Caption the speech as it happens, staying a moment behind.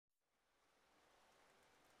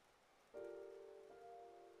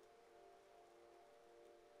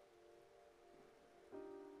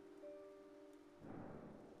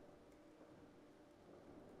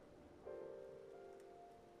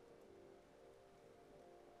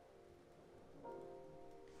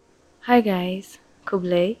Hi guys,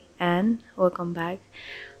 Kublai and welcome back.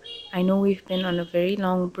 I know we've been on a very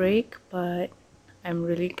long break, but I'm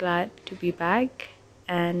really glad to be back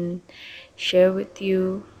and share with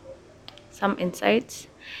you some insights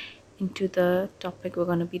into the topic we're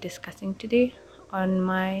going to be discussing today on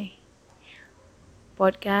my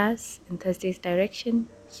podcast in Thursday's Direction.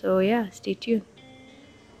 So, yeah, stay tuned.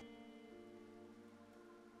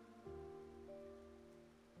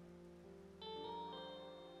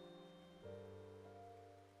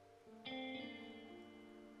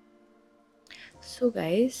 So,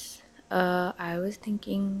 guys, I was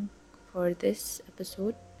thinking for this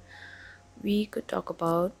episode we could talk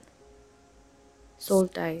about soul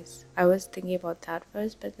ties. I was thinking about that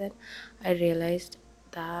first, but then I realized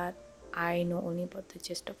that I know only about the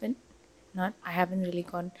gist of it. Not, I haven't really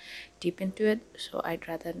gone deep into it, so I'd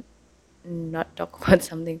rather not talk about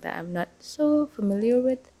something that I'm not so familiar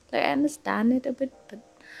with. Like, I understand it a bit, but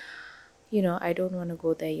I don't want to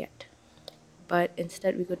go there yet. But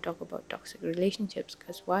instead, we could talk about toxic relationships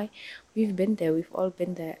because why? We've been there, we've all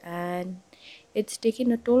been there, and it's taking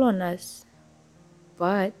a toll on us.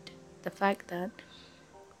 But the fact that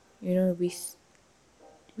we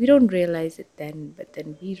don't realize it then, but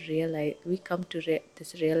then we come to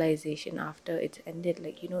this realization after it's ended.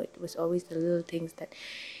 Like, it was always the little things that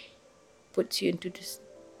puts you into this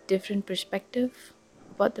different perspective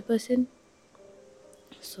about the person.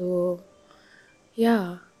 So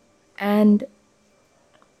yeah, and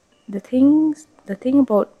the thing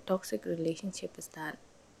about toxic relationship is that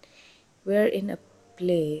we're in a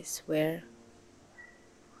place where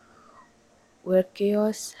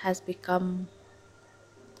chaos has become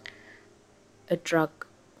a drug,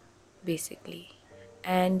 basically,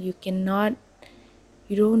 and you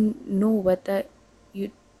don't know whether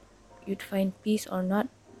you you'd find peace or not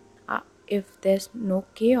if there's no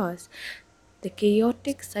chaos. The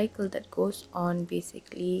chaotic cycle that goes on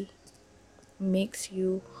basically makes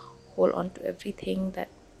you hold on to everything that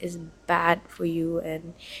is bad for you,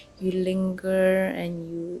 and you linger,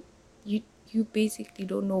 and you basically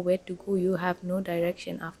don't know where to go. You have no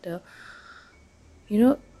direction you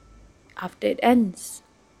know after it ends,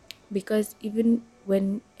 because even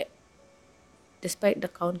when, despite the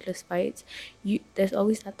countless fights, there's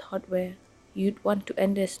always that thought where you'd want to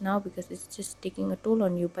end this now because it's just taking a toll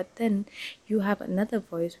on you. But then you have another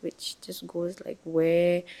voice which just goes like,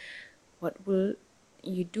 where what will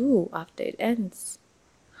you do after it ends?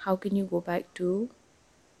 How can you go back to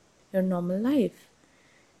your normal life?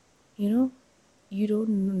 you know you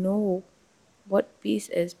don't know what peace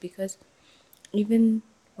is, because even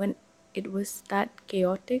when it was that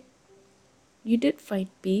chaotic, you did find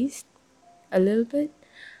peace a little bit,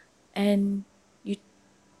 and you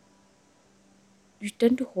you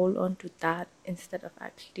tend to hold on to that instead of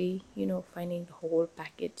actually finding the whole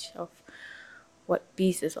package of what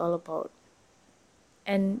peace is all about.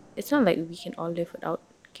 And it's not like we can all live without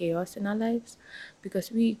chaos in our lives,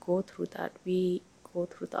 because we go through that. We go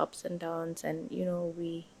through the ups and downs, and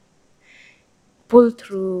we pull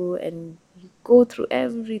through and you go through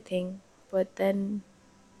everything. But then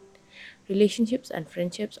relationships and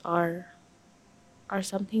friendships are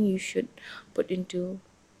something you should put into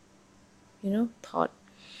thought,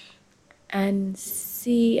 and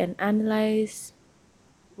see and analyze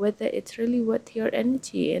whether it's really worth your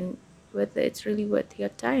energy and whether it's really worth your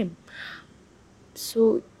time.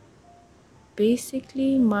 So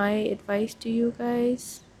basically, my advice to you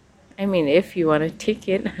guys, I mean, if you want to take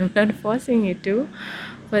it, I'm not forcing you to,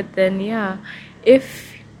 but then, yeah,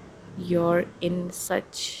 if you're in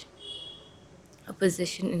such a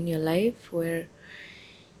position in your life where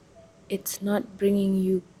it's not bringing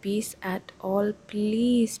you peace at all,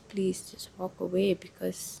 please just walk away,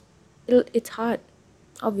 because it's hard.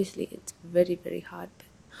 Obviously, it's very, very hard. But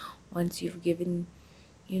once you've given,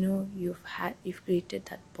 you've created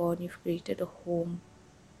that bond, you've created a home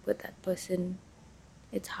with that person,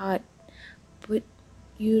 it's hard. But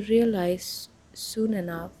you realize soon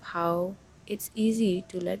enough how it's easy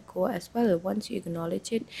to let go as well. Once you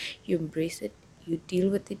acknowledge it, you embrace it, you deal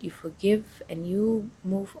with it, you forgive, and you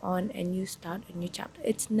move on and you start a new chapter.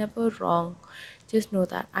 It's never wrong. Just know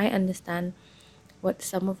that I understand what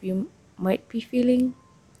some of you might be feeling,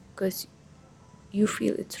 because you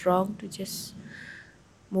feel it's wrong to just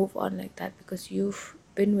move on like that, because you've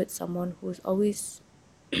been with someone who's always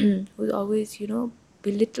who's always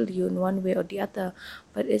belittle you in one way or the other.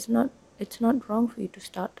 But it's not wrong for you to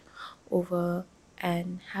start over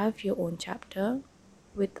and have your own chapter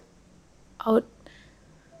without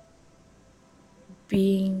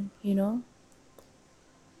being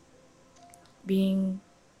being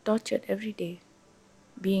tortured every day,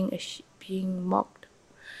 being mocked.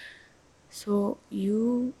 So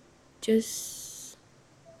you just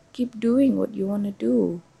keep doing what you want to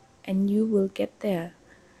do and you will get there.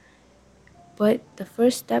 But the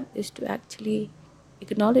first step is to actually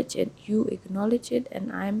acknowledge it. You acknowledge it,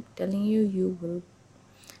 and I'm telling you, you will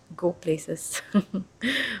go places.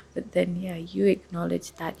 But then, yeah, you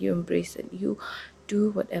acknowledge that, you embrace it, you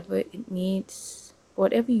do whatever it needs,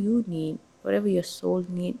 whatever you need, whatever your soul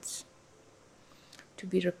needs to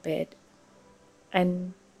be repaired.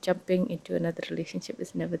 And jumping into another relationship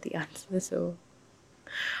is never the answer, so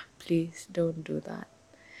please don't do that.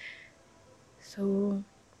 So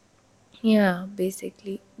yeah,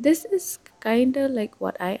 basically, this is kind of like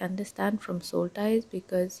what I understand from soul ties,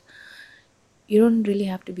 because you don't really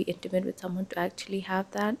have to be intimate with someone to actually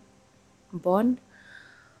have that bond,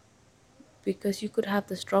 because you could have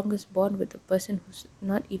the strongest bond with the person who's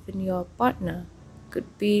not even your partner,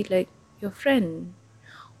 could be like your friend.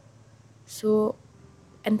 So,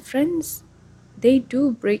 and friends, they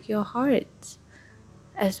do break your hearts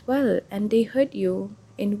as well, and they hurt you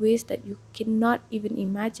in ways that you cannot even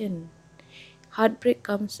imagine. Heartbreak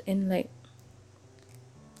comes in like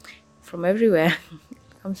from everywhere.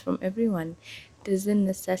 It comes from everyone. It doesn't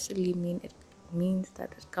necessarily mean it means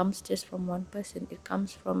that it comes just from one person. It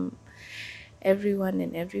comes from everyone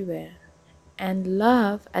and everywhere. And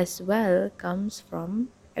love as well comes from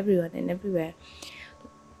everyone and everywhere.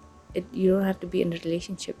 You don't have to be in a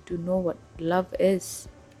relationship to know what love is.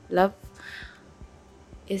 Love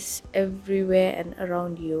is everywhere and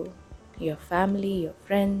around you. Your family, your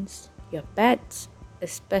friends, your pets,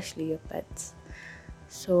 especially your pets.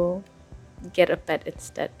 So get a pet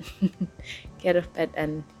instead. Get a pet,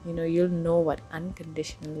 and you'll know what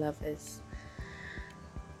unconditional love is.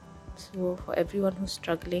 So for everyone who's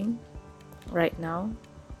struggling right now,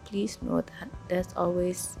 please know that there's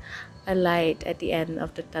always a light at the end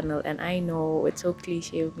of the tunnel. And I know it's so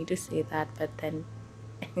cliche of me to say that, but then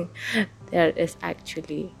there is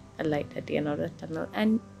actually a light at the end of the tunnel,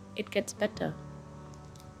 and it gets better.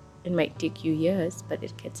 It might take you years, but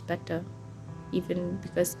it gets better. Even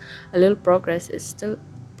because a little progress is still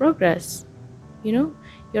progress. You're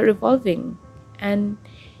evolving. And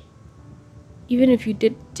even if you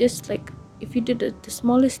did just like, if you did the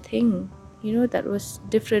smallest thing, that was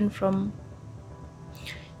different from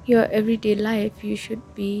your everyday life, you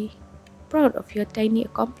should be proud of your tiny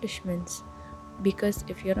accomplishments. Because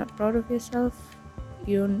if you're not proud of yourself,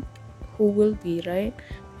 you don't, who will be, right?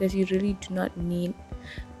 Because you really do not need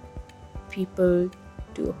people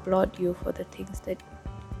to applaud you for the things that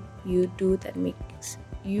you do that makes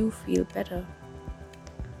you feel better.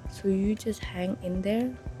 So you just hang in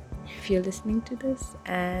there if you're listening to this,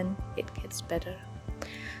 and it gets better.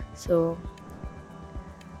 So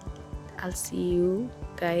I'll see you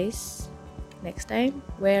guys next time,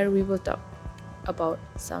 where we will talk about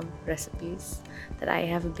some recipes that I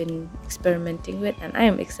have been experimenting with and I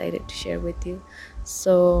am excited to share with you.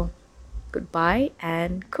 So goodbye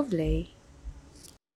and kuvlay.